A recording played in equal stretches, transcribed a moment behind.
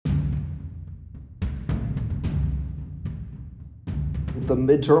With the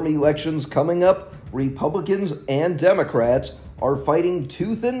midterm elections coming up, Republicans and Democrats are fighting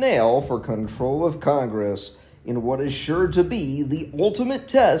tooth and nail for control of Congress in what is sure to be the ultimate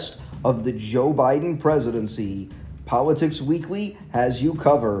test of the Joe Biden presidency. Politics Weekly has you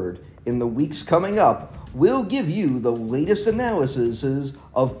covered. In the weeks coming up, we'll give you the latest analyses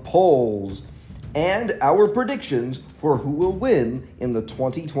of polls and our predictions for who will win in the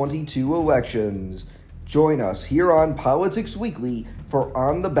 2022 elections. Join us here on Politics Weekly for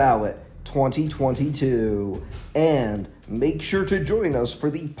On the Ballot 2022. And make sure to join us for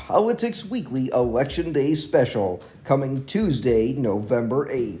the Politics Weekly Election Day special coming Tuesday, November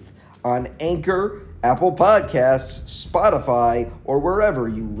 8th on Anchor, Apple Podcasts, Spotify, or wherever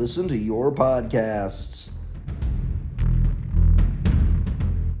you listen to your podcasts.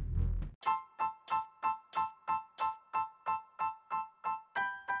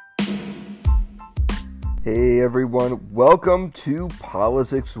 Hey everyone, welcome to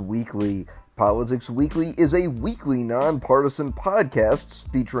Politics Weekly. Politics Weekly is a weekly nonpartisan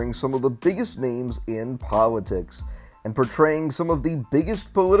podcast featuring some of the biggest names in politics and portraying some of the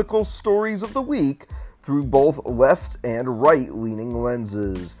biggest political stories of the week through both left and right-leaning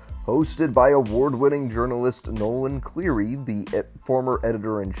lenses. Hosted by award-winning journalist Nolan Cleary, the former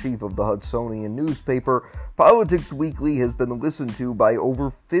editor-in-chief of the Hudsonian newspaper, Politics Weekly has been listened to by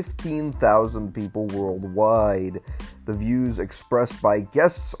over 15,000 people worldwide. The views expressed by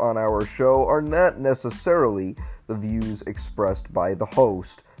guests on our show are not necessarily the views expressed by the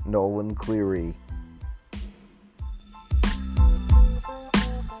host, Nolan Cleary.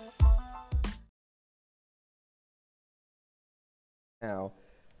 Now,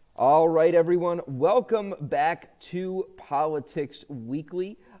 all right, everyone, welcome back to Politics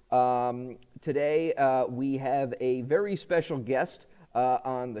Weekly. Today, we have a very special guest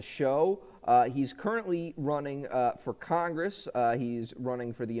on the show. He's currently running for Congress. He's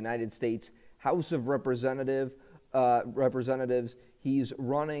running for the United States House of Representatives. He's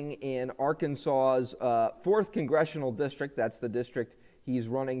running in Arkansas's 4th Congressional District. That's the district he's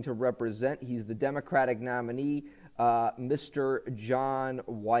running to represent. He's the Democratic nominee. Mr. John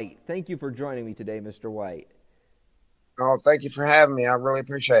White. Thank you for joining me today, Mr. White. Oh, thank you for having me. I really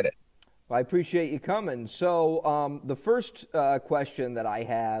appreciate it. Well, I appreciate you coming. So the first question that I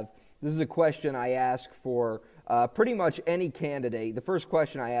have, this is a question I ask for pretty much any candidate. The first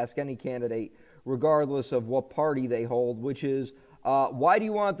question I ask any candidate, regardless of what party they hold, which is, why do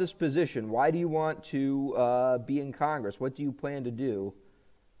you want this position? Why do you want to be in Congress? What do you plan to do?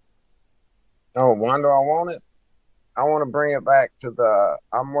 Oh, why do I want it? I want to bring it back to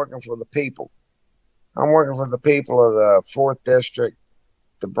I'm working for the people. I'm working for the people of the 4th District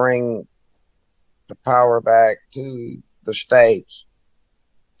to bring the power back to the states,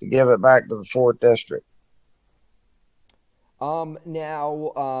 to give it back to the 4th District.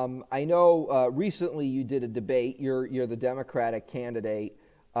 Now, I know recently you did a debate. You're the Democratic candidate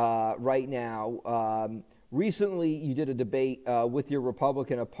right now. Recently you did a debate with your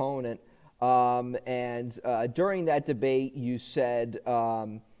Republican opponent. And during that debate, you said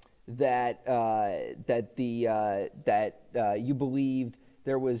that you believed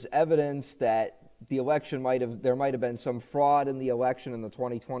there was evidence that there might have been some fraud in the election, in the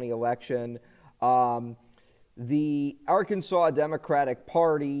 2020 election. The Arkansas Democratic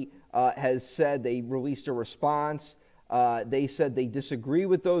Party has said they released a response. They said they disagree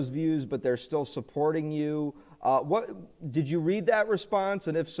with those views, but they're still supporting you. What did you read that response?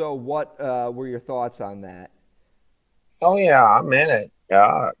 And if so, what were your thoughts on that? Oh, yeah, I'm in it.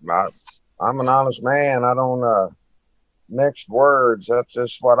 Yeah, I'm an honest man. I don't mix words. That's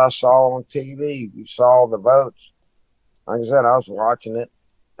just what I saw on TV. You saw the votes. Like I said, I was watching it.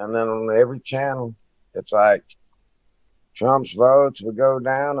 And then on every channel, it's like Trump's votes would go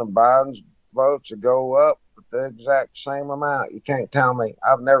down and Biden's votes would go up with the exact same amount. You can't tell me.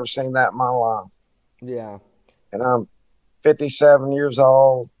 I've never seen that in my life. Yeah. And I'm 57 years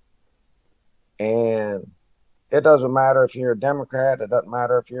old, and it doesn't matter if you're a Democrat. It doesn't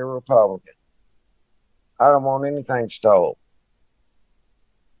matter if you're a Republican. I don't want anything stolen,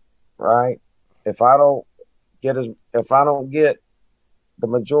 right? If I don't get the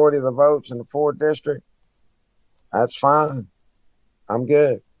majority of the votes in the 4th District, that's fine. I'm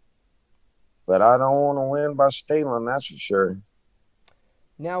good. But I don't want to win by stealing, that's for sure.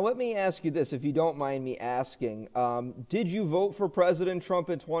 Now, let me ask you this, if you don't mind me asking. Did you vote for President Trump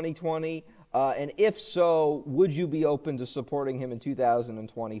in 2020? And if so, would you be open to supporting him in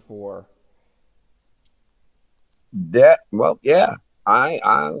 2024? Well, yeah.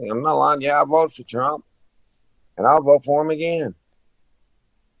 I'm not lying. Yeah, I voted for Trump, and I'll vote for him again.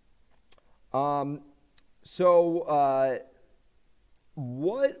 So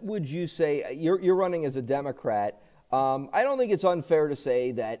What would you say? You're running as a Democrat. I don't think it's unfair to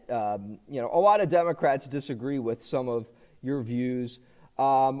say that a lot of Democrats disagree with some of your views.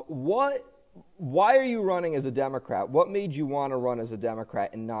 What? Why are you running as a Democrat? What made you want to run as a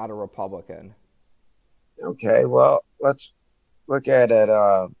Democrat and not a Republican? Okay, well, let's look at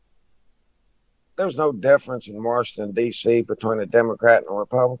it. There's no difference in Washington, D.C. between a Democrat and a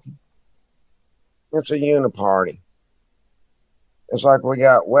Republican. It's a uniparty. It's like we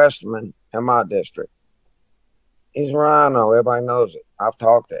got Westman in my district. He's a rhino. Everybody knows it. I've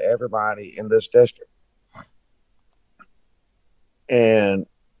talked to everybody in this district. And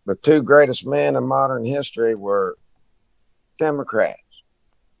the two greatest men in modern history were Democrats,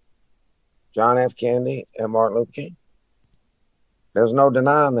 John F. Kennedy and Martin Luther King. There's no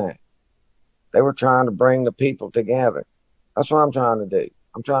denying that. They were trying to bring the people together. That's what I'm trying to do.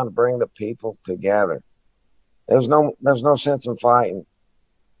 I'm trying to bring the people together. There's no sense in fighting.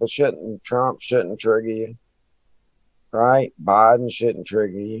 Trump shouldn't trigger you, right? Biden shouldn't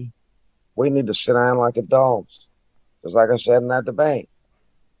trigger you. We need to sit down like adults, just like I said in that debate,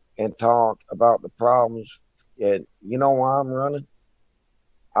 and talk about the problems. And you know why I'm running?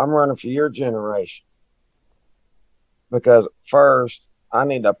 I'm running for your generation. Because first, I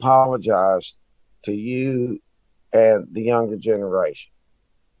need to apologize to you and the younger generation.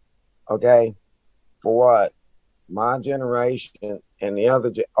 Okay? For what? My generation and the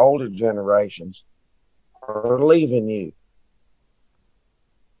other older generations are leaving you.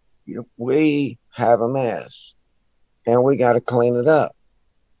 We have a mess, and we got to clean it up.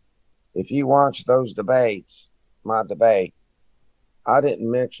 If you watch those debates, my debate, I didn't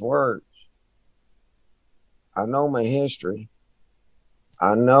mix words. I know my history.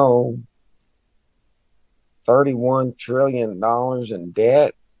 I know $31 trillion in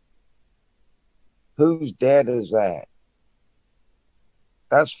debt. Whose debt is that?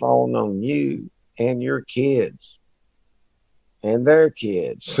 That's falling on you and your kids and their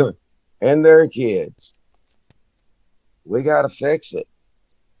kids and their kids. We got to fix it.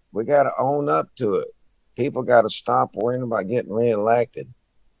 We got to own up to it. People got to stop worrying about getting reelected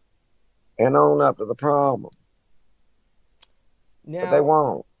and own up to the problem. Now, but they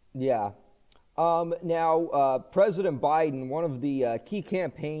won't. Yeah. Now, President Biden, one of the key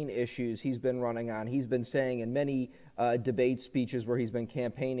campaign issues he's been running on, he's been saying in many debate speeches where he's been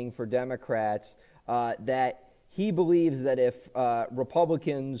campaigning for Democrats that he believes that if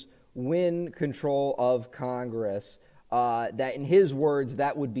Republicans win control of Congress, that in his words,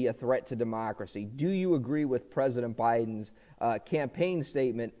 that would be a threat to democracy. Do you agree with President Biden's campaign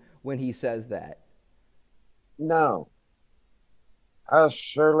statement when he says that? No, I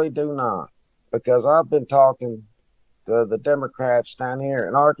surely do not. Because I've been talking to the Democrats down here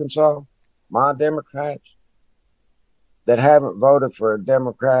in Arkansas, my Democrats, that haven't voted for a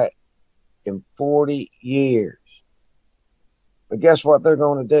Democrat in 40 years. But guess what they're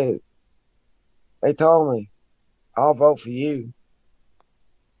going to do? They told me, I'll vote for you.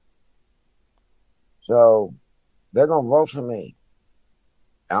 So they're going to vote for me.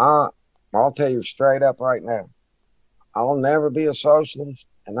 I'll tell you straight up right now, I'll never be a socialist.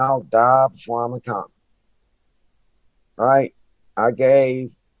 And I'll die before I'm a communist. Right? I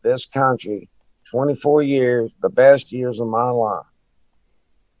gave this country 24 years, the best years of my life,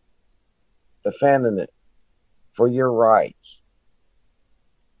 defending it for your rights.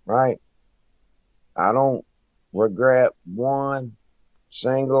 Right? I don't regret one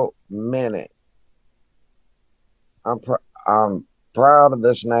single minute. I'm proud of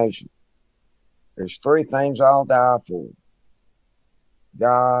this nation. There's three things I'll die for: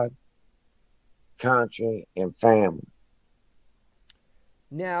 God, country, and family.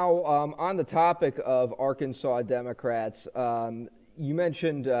 Now, on the topic of Arkansas Democrats, you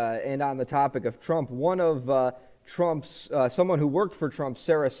mentioned, and on the topic of Trump, one of Trump's, someone who worked for Trump,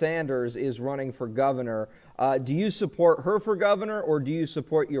 Sarah Sanders, is running for governor. Do you support her for governor, or do you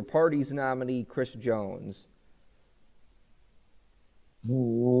support your party's nominee, Chris Jones?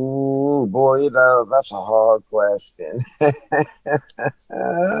 Ooh, boy, that's a hard question.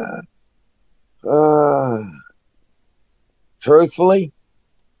 Truthfully,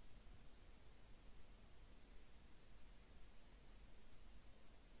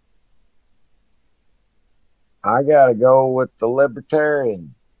 I got to go with the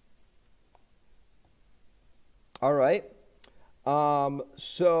libertarian. All right.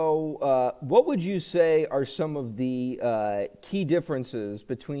 So what would you say are some of the key differences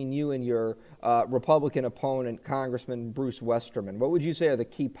between you and your Republican opponent, Congressman Bruce Westerman? What would you say are the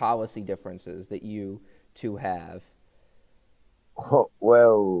key policy differences that you two have? Oh,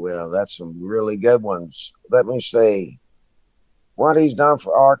 well, that's some really good ones. Let me see. what he's done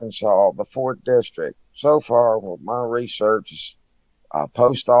for Arkansas, the 4th District. So far, with my research, is a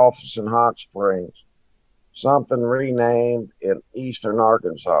post office in Hot Springs, something renamed in eastern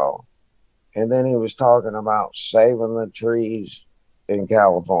Arkansas. And then he was talking about saving the trees in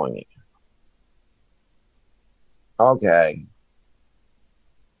California. Okay.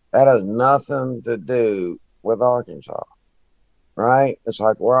 That has nothing to do with Arkansas, right? It's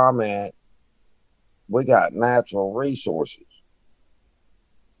like where I'm at, we got natural resources,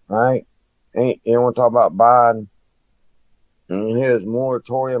 right? And you want to talk about Biden and his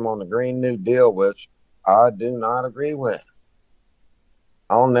moratorium on the Green New Deal, which I do not agree with.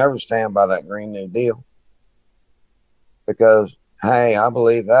 I'll never stand by that Green New Deal because, hey, I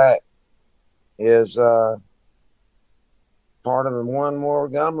believe that is part of the one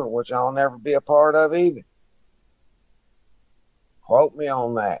world government, which I'll never be a part of either. Quote me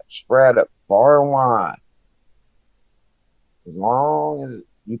on that. Spread it far and wide. As long as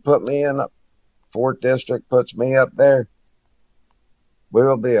you put me in the 4th District, puts me up there, we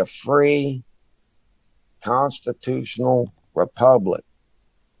will be a free constitutional republic,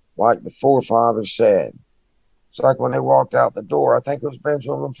 like the forefathers said. It's like when they walked out the door, I think it was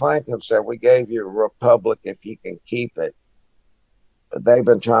Benjamin Franklin said, we gave you a republic if you can keep it. But they've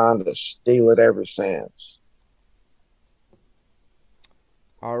been trying to steal it ever since.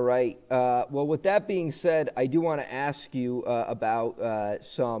 All right. Well, with that being said, I do want to ask you about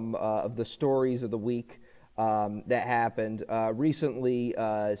some of the stories of the week that happened. Recently,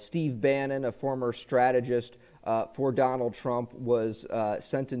 Steve Bannon, a former strategist for Donald Trump, was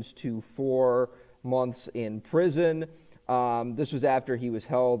sentenced to 4 months in prison. This was after he was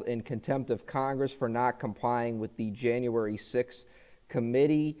held in contempt of Congress for not complying with the January 6th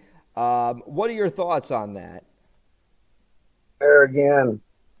committee. What are your thoughts on that? There again,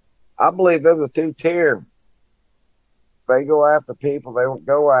 I believe there's a 2-tier. They go after people they don't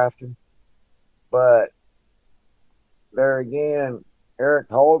go after. But there again, Eric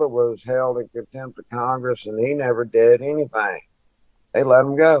Holder was held in contempt of Congress and he never did anything. They let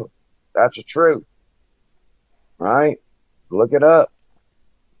him go. That's the truth. Right? Look it up.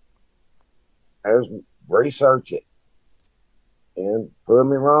 There's research it. And prove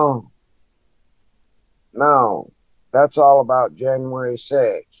me wrong. No, that's all about January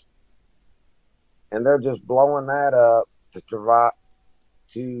 6th. And they're just blowing that up to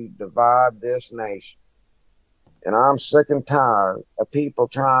divide this nation. And I'm sick and tired of people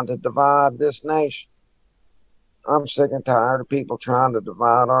trying to divide this nation. I'm sick and tired of people trying to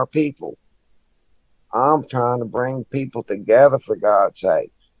divide our people. I'm trying to bring people together, for God's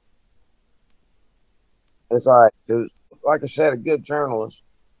sake. It's like I said, a good journalist,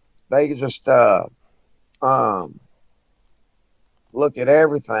 they just look at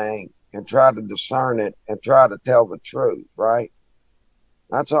everything and try to discern it and try to tell the truth, right?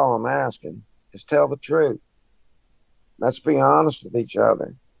 That's all I'm asking, is tell the truth. Let's be honest with each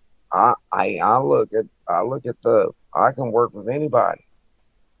other. I can work with anybody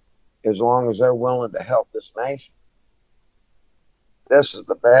as long as they're willing to help this nation. This is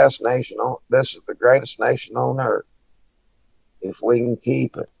the best nation this is the greatest nation on earth if we can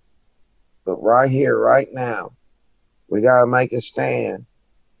keep it. But right here, right now, we got to make a stand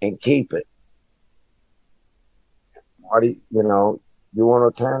and keep it. What do you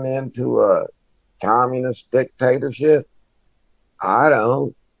want to turn into a communist dictatorship? I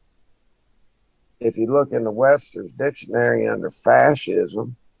don't. If you look in the Webster's dictionary under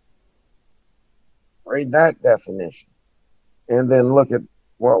fascism, read that definition. And then look at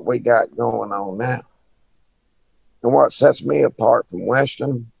what we got going on now. And what sets me apart from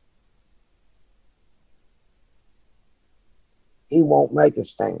Western, he won't make a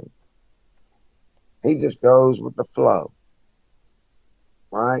stand. He just goes with the flow.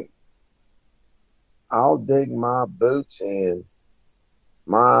 Right? I'll dig my boots in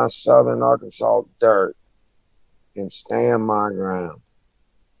my southern Arkansas dirt and stand my ground.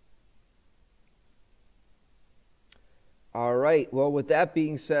 All right. Well, with that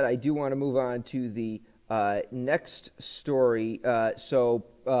being said, I do want to move on to the next story.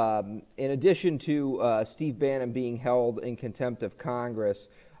 In addition to Steve Bannon being held in contempt of Congress,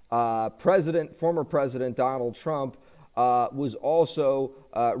 former President Donald Trump was also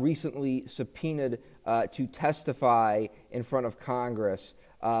recently subpoenaed to testify in front of Congress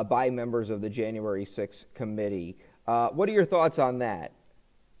by members of the January 6th committee. What are your thoughts on that?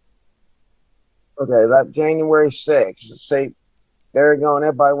 Okay, that January 6th. See, there you go, and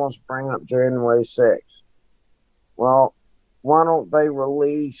everybody wants to bring up January 6th. Well, why don't they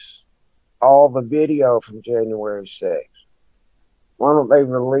release all the video from January 6th? Why don't they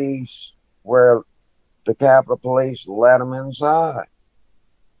release where the Capitol Police let them inside.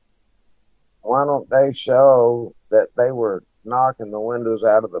 Why don't they show that they were knocking the windows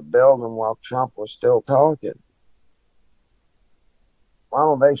out of the building while Trump was still talking? Why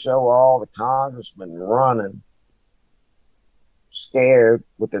don't they show all the congressmen running, scared,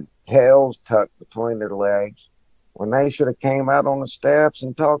 with their tails tucked between their legs, when they should have came out on the steps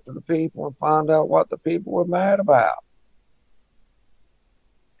and talked to the people and found out what the people were mad about?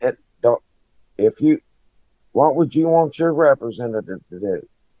 It don't. If you, what would you want your representative to do?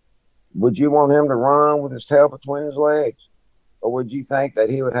 Would you want him to run with his tail between his legs? Or would you think that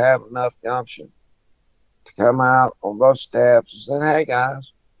he would have enough gumption to come out on those steps and say, hey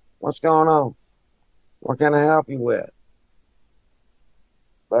guys, what's going on? What can I help you with?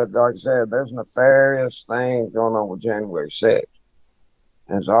 But like I said, there's nefarious things going on with January 6th.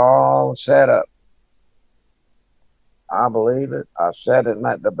 It's all set up. I believe it. I said it in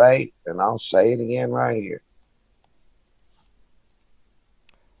that debate, and I'll say it again right here.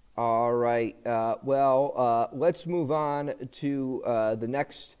 All right. Let's move on to the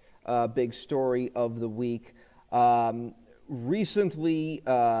next big story of the week. Recently,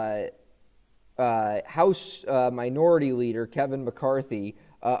 House Minority Leader Kevin McCarthy,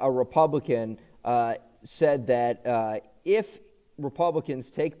 a Republican, said that if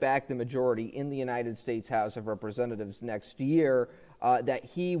Republicans take back the majority in the United States House of Representatives next year, that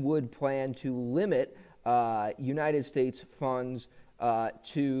he would plan to limit United States funds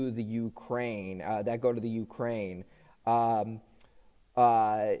to the Ukraine, that go to the Ukraine.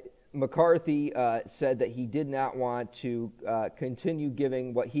 McCarthy said that he did not want to continue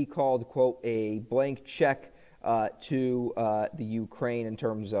giving what he called, quote, a blank check to the Ukraine in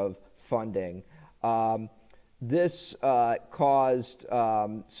terms of funding. This caused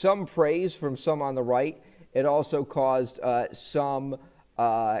some praise from some on the right. It also caused some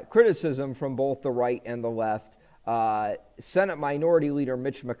criticism from both the right and the left. Senate Minority Leader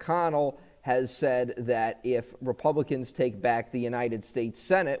Mitch McConnell has said that if Republicans take back the United States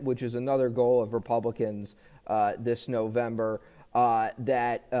Senate, which is another goal of Republicans this November,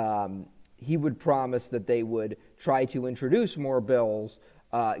 that he would promise that they would try to introduce more bills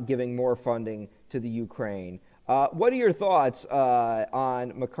giving more funding to the Ukraine. What are your thoughts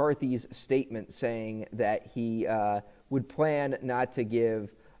on McCarthy's statement saying that he would plan not to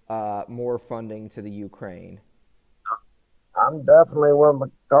give more funding to the Ukraine? I'm definitely with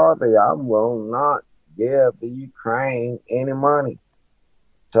McCarthy. I will not give the Ukraine any money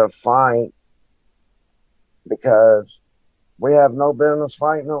to fight because we have no business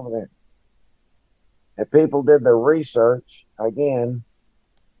fighting over there. If people did the research again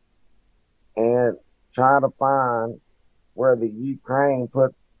and try to find where the Ukraine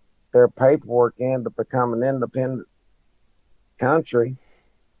put their paperwork in to become an independent country,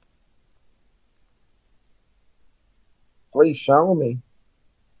 please show me.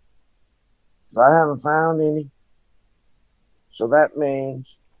 I haven't found any. So that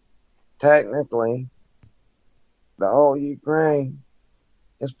means technically the whole Ukraine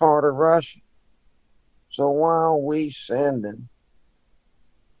is part of Russia. So why are we sending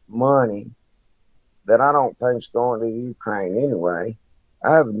money that I don't think is going to Ukraine anyway?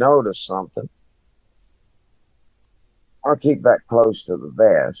 I have noticed something. I'll keep that close to the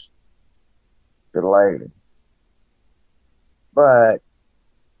vest for later. But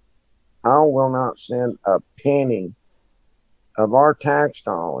I will not send a penny of our tax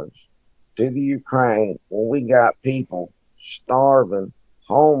dollars to the Ukraine when we got people starving,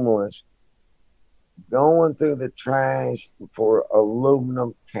 homeless, going through the trash for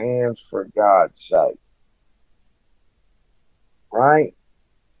aluminum cans, for God's sake. Right?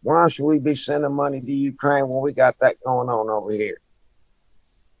 Why should we be sending money to Ukraine when we got that going on over here?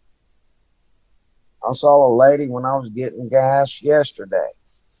 I saw a lady when I was getting gas yesterday,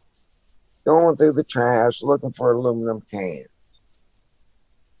 going through the trash looking for aluminum cans.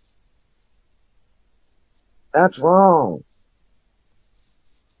 That's wrong.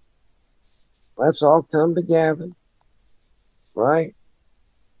 Let's all come together, right?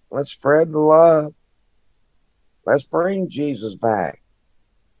 Let's spread the love. Let's bring Jesus back.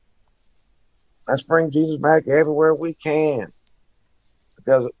 Let's bring Jesus back everywhere we can,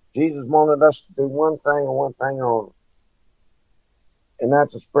 because Jesus wanted us to do one thing and one thing only, and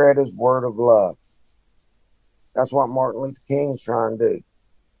that's to spread his word of love. That's what Martin Luther King was trying to do.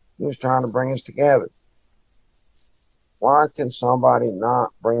 He was trying to bring us together. Why can somebody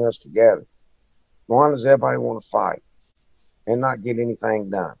not bring us together? Why does everybody want to fight and not get anything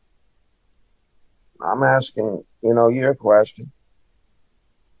done? I'm asking, your question.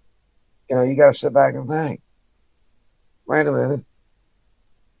 You got to sit back and think. Wait a minute.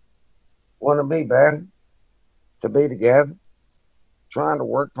 Wouldn't it be better to be together, trying to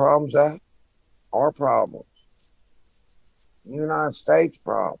work problems out? Our problems, United States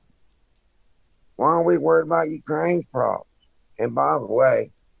problems. Why are we worried about Ukraine's problems? And by the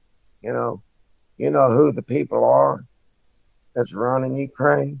way, you know, you know who the people are that's running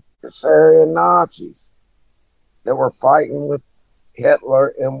Ukraine? The Syrian Nazis that were fighting with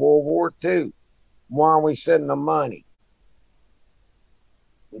Hitler in World War II. Why are we sending them money?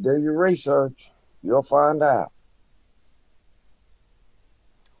 You do your research, you'll find out.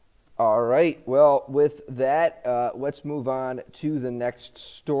 All right. Well, with that, let's move on to the next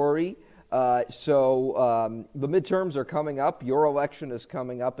story. The midterms are coming up. Your election is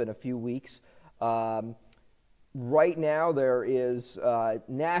coming up in a few weeks. Right now, there is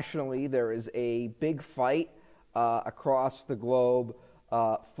nationally there is a big fight across the globe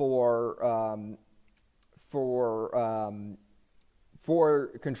for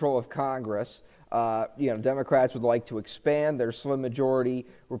control of Congress. Democrats would like to expand their slim majority.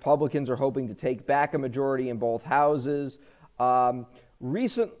 Republicans are hoping to take back a majority in both houses.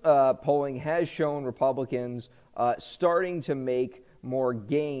 Recent polling has shown Republicans starting to make more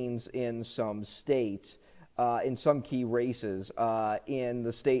gains in some states, in some key races. In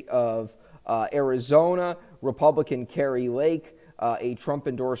the state of Arizona, Republican Kari Lake, a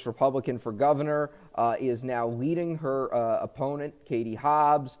Trump-endorsed Republican for governor, is now leading her opponent, Katie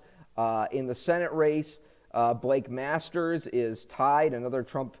Hobbs. In the Senate race, Blake Masters is tied. Another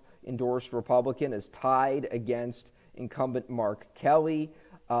Trump-endorsed Republican is tied against incumbent Mark Kelly.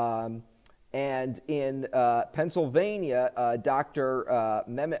 And in Pennsylvania, Dr.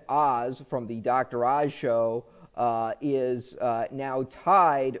 Mehmet Oz from the Dr. Oz Show is now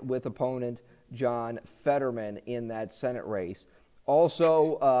tied with opponent John Fetterman in that Senate race.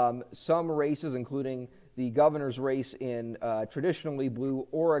 Also, some races, including the governor's race in traditionally blue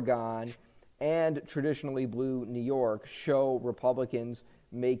Oregon and traditionally blue New York, show Republicans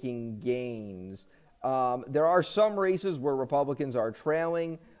making gains. There are some races where Republicans are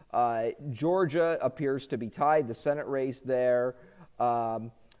trailing. Georgia appears to be tied, the Senate race there.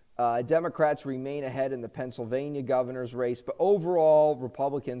 Democrats remain ahead in the Pennsylvania governor's race, but overall,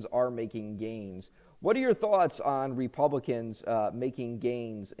 Republicans are making gains. What are your thoughts on Republicans making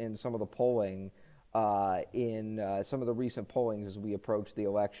gains in some of the polling, in some of the recent pollings as we approach the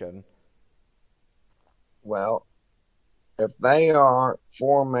election? Well, if they are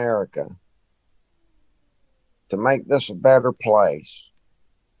for America to make this a better place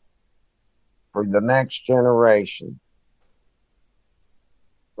for the next generation,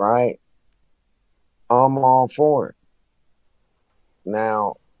 right? I'm all for it.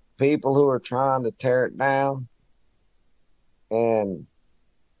 Now, people who are trying to tear it down and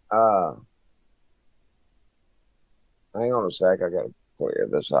hang on a sec, I gotta clear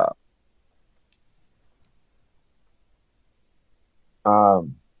this up.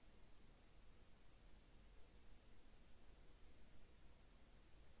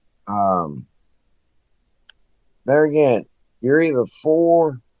 There again, you're either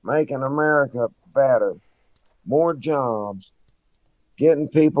for making America better, more jobs, getting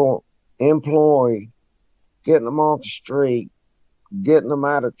people employed, getting them off the street, getting them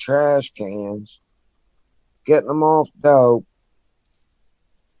out of trash cans, getting them off dope,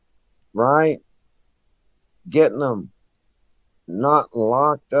 right? Getting them not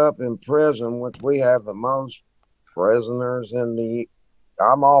locked up in prison, which we have the most prisoners in the.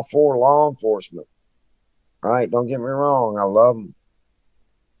 I'm all for law enforcement, right? Don't get me wrong. I love them.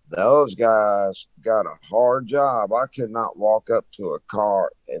 Those guys got a hard job. I could not walk up to a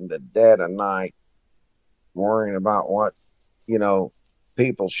car in the dead of night worrying about what,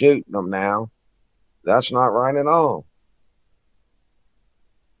 people shooting them now. That's not right at all.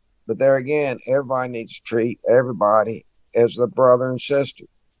 But there again, everybody needs to treat everybody as their brother and sister.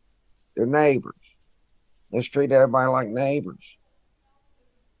 They're neighbors. Let's treat everybody like neighbors.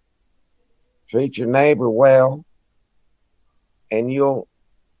 Treat your neighbor well, and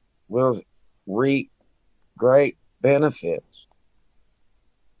will reap great benefits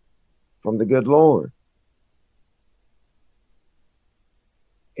from the good Lord.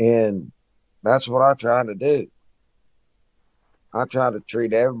 And that's what I try to do. I try to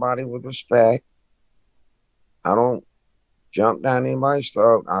treat everybody with respect. I don't jump down anybody's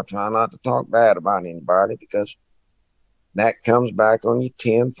throat. I try not to talk bad about anybody because that comes back on you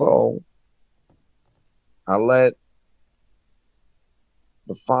tenfold. I let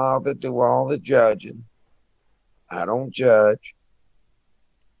the Father do all the judging. I don't judge.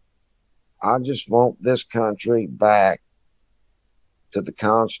 I just want this country back to the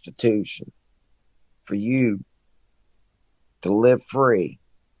Constitution for you to live free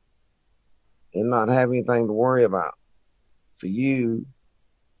and not have anything to worry about for you,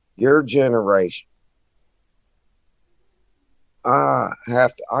 your generation. I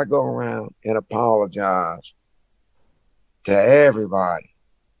go around and apologize to everybody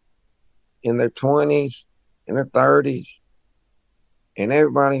in their 20s, in their 30s, and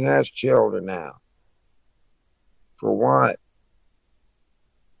everybody who has children now for what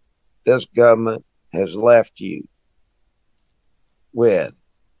this government has left you with,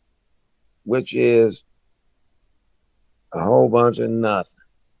 which is a whole bunch of nothing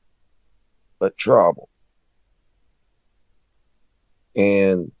but trouble.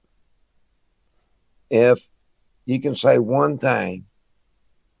 And if you can say one thing,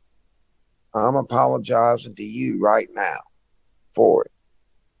 I'm apologizing to you right now for it.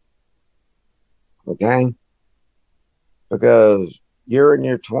 Okay? Because you're in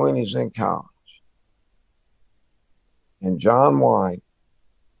your 20s in college. And John White,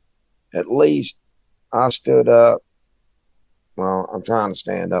 at least I stood up. Well, I'm trying to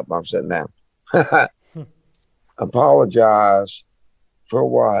stand up, but I'm sitting down. Apologize for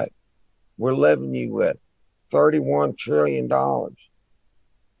what we're leaving you with $31 trillion.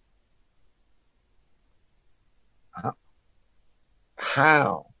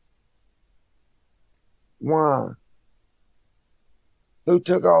 How? Why? Who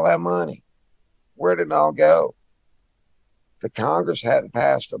took all that money? Where did it all go? The Congress hadn't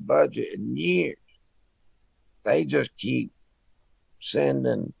passed a budget in years. They just keep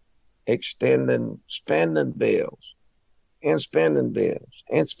sending, extending spending bills and spending bills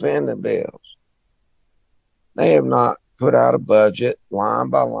and spending bills. They have not put out a budget line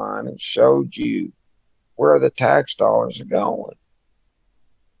by line and showed you where the tax dollars are going.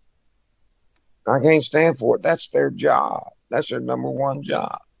 I can't stand for it. That's their job. That's their number one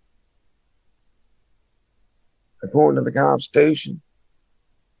job. According to the Constitution,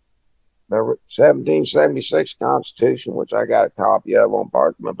 the 1776 Constitution, which I got a copy of on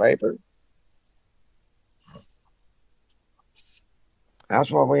parchment paper, that's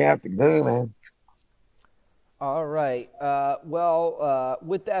what we have to do, man. All right.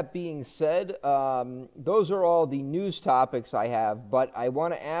 With that being said, those are all the news topics I have. But I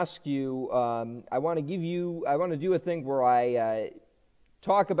want to ask you. I want to do a thing where I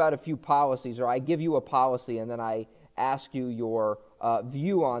talk about a few policies, or I give you a policy, and then I ask you your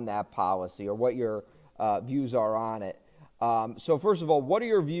view on that policy, or what your views are on it. So first of all, what are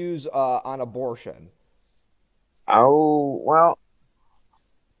your views on abortion? Oh, well,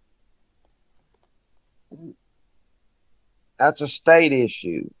 that's a state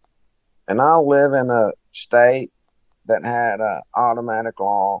issue. And I live in a state that had an automatic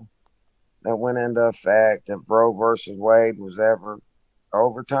law that went into effect if Roe versus Wade was ever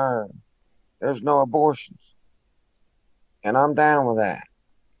overturned. There's no abortions. And I'm down with that.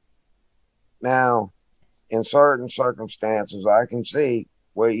 Now, in certain circumstances, I can see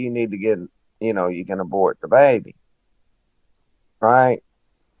where you need to get, you can abort the baby, right?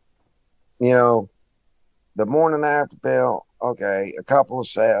 You know, the morning after pill, okay, a couple of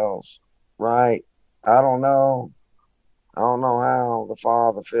cells, right? I don't know. I don't know how the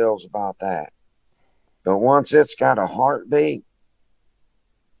father feels about that. But once it's got a heartbeat,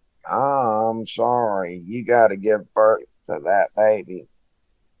 I'm sorry, you got to give birth to that baby.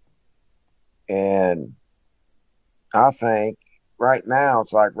 And I think right now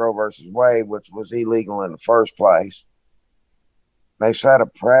it's like Roe versus Wade, which was illegal in the first place. They set a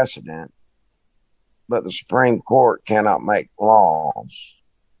precedent, but the Supreme Court cannot make laws.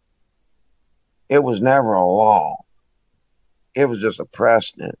 It was never a law. It was just a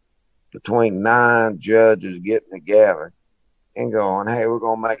precedent between 9 judges getting together and going, hey, we're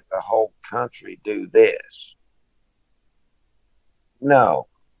going to make the whole country do this. No,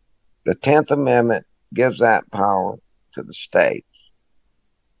 the 10th Amendment gives that power to the states.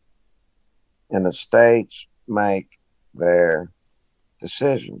 And the states make their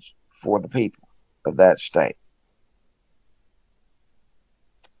decisions for the people of that state.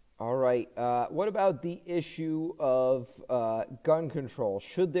 All right. What about the issue of gun control?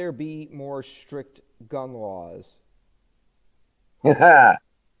 Should there be more strict gun laws? I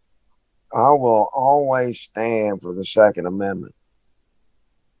will always stand for the Second Amendment.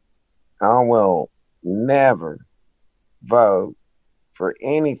 I will never vote for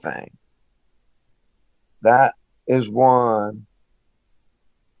anything that is one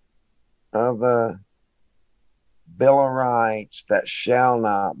of the Bill of Rights that shall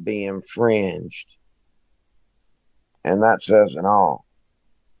not be infringed. And that says it all.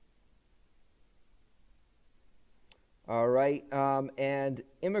 All right. And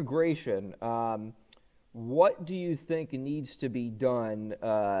immigration. What do you think needs to be done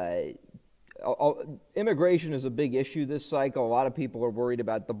immigration is a big issue this cycle. A lot of people are worried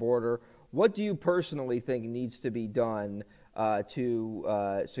about the border. What do you personally think needs to be done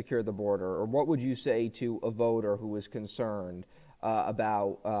to secure the border? Or what would you say to a voter who is concerned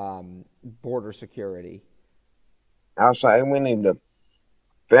about border security? I'll say we need to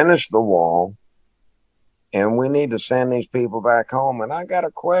finish the wall, and we need to send these people back home. And I got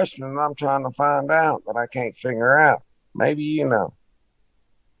a question that I'm trying to find out that I can't figure out. Maybe you know.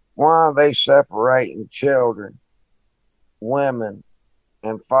 Why are they separating children, women,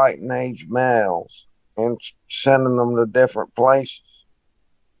 and fighting age males and sending them to different places?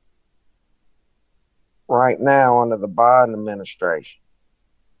 Right now, under the Biden administration.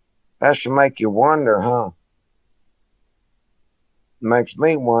 That should make you wonder, huh? Makes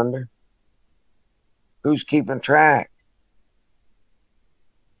me wonder. Who's keeping track?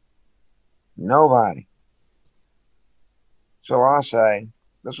 Nobody. So I say,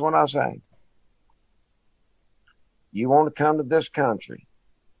 this is what I say. You want to come to this country,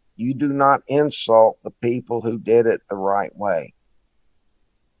 you do not insult the people who did it the right way.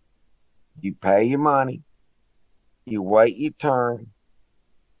 You pay your money, you wait your turn,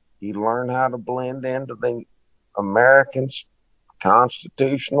 you learn how to blend into the American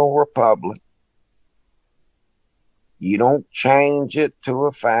constitutional republic. You don't change it to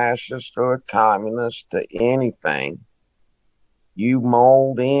a fascist or a communist to anything. You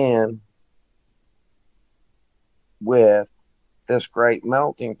mold in with this great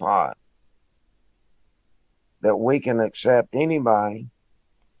melting pot that we can accept anybody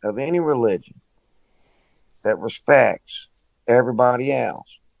of any religion that respects everybody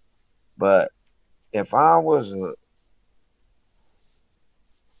else. But if I was a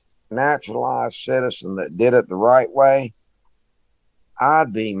naturalized citizen that did it the right way,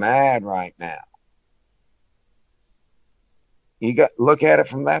 I'd be mad right now. You got look at it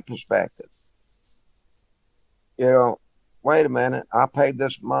from that perspective. You know, wait a minute, I paid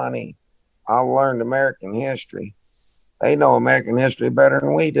this money. I learned American history. They know American history better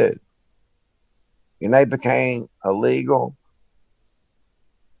than we do. And they became a legal,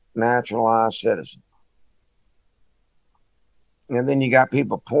 naturalized citizen. And then you got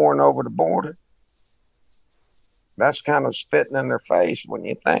people pouring over the border. That's kind of spitting in their face when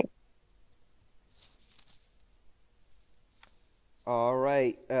you think. All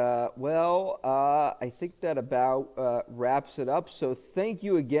right. I think that about wraps it up. So thank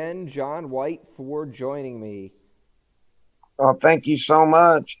you again, John White, for joining me. Oh, thank you so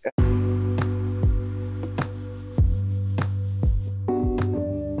much.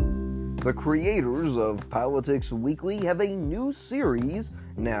 The creators of Politics Weekly have a new series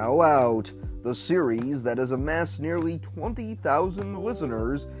now out. The series that has amassed nearly 20,000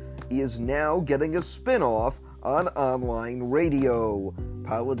 listeners is now getting a spin-off on online radio.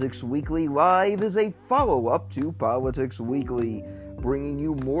 Politics Weekly Live is a follow-up to Politics Weekly, bringing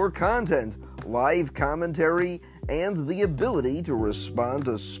you more content, live commentary, and the ability to respond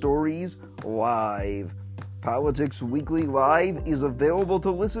to stories live. Politics Weekly Live is available to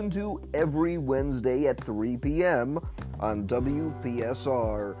listen to every Wednesday at 3 p.m. on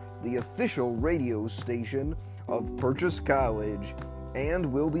WPSR, the official radio station of Purchase College,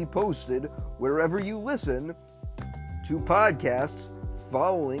 and will be posted wherever you listen to podcasts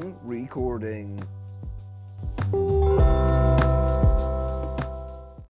following recording.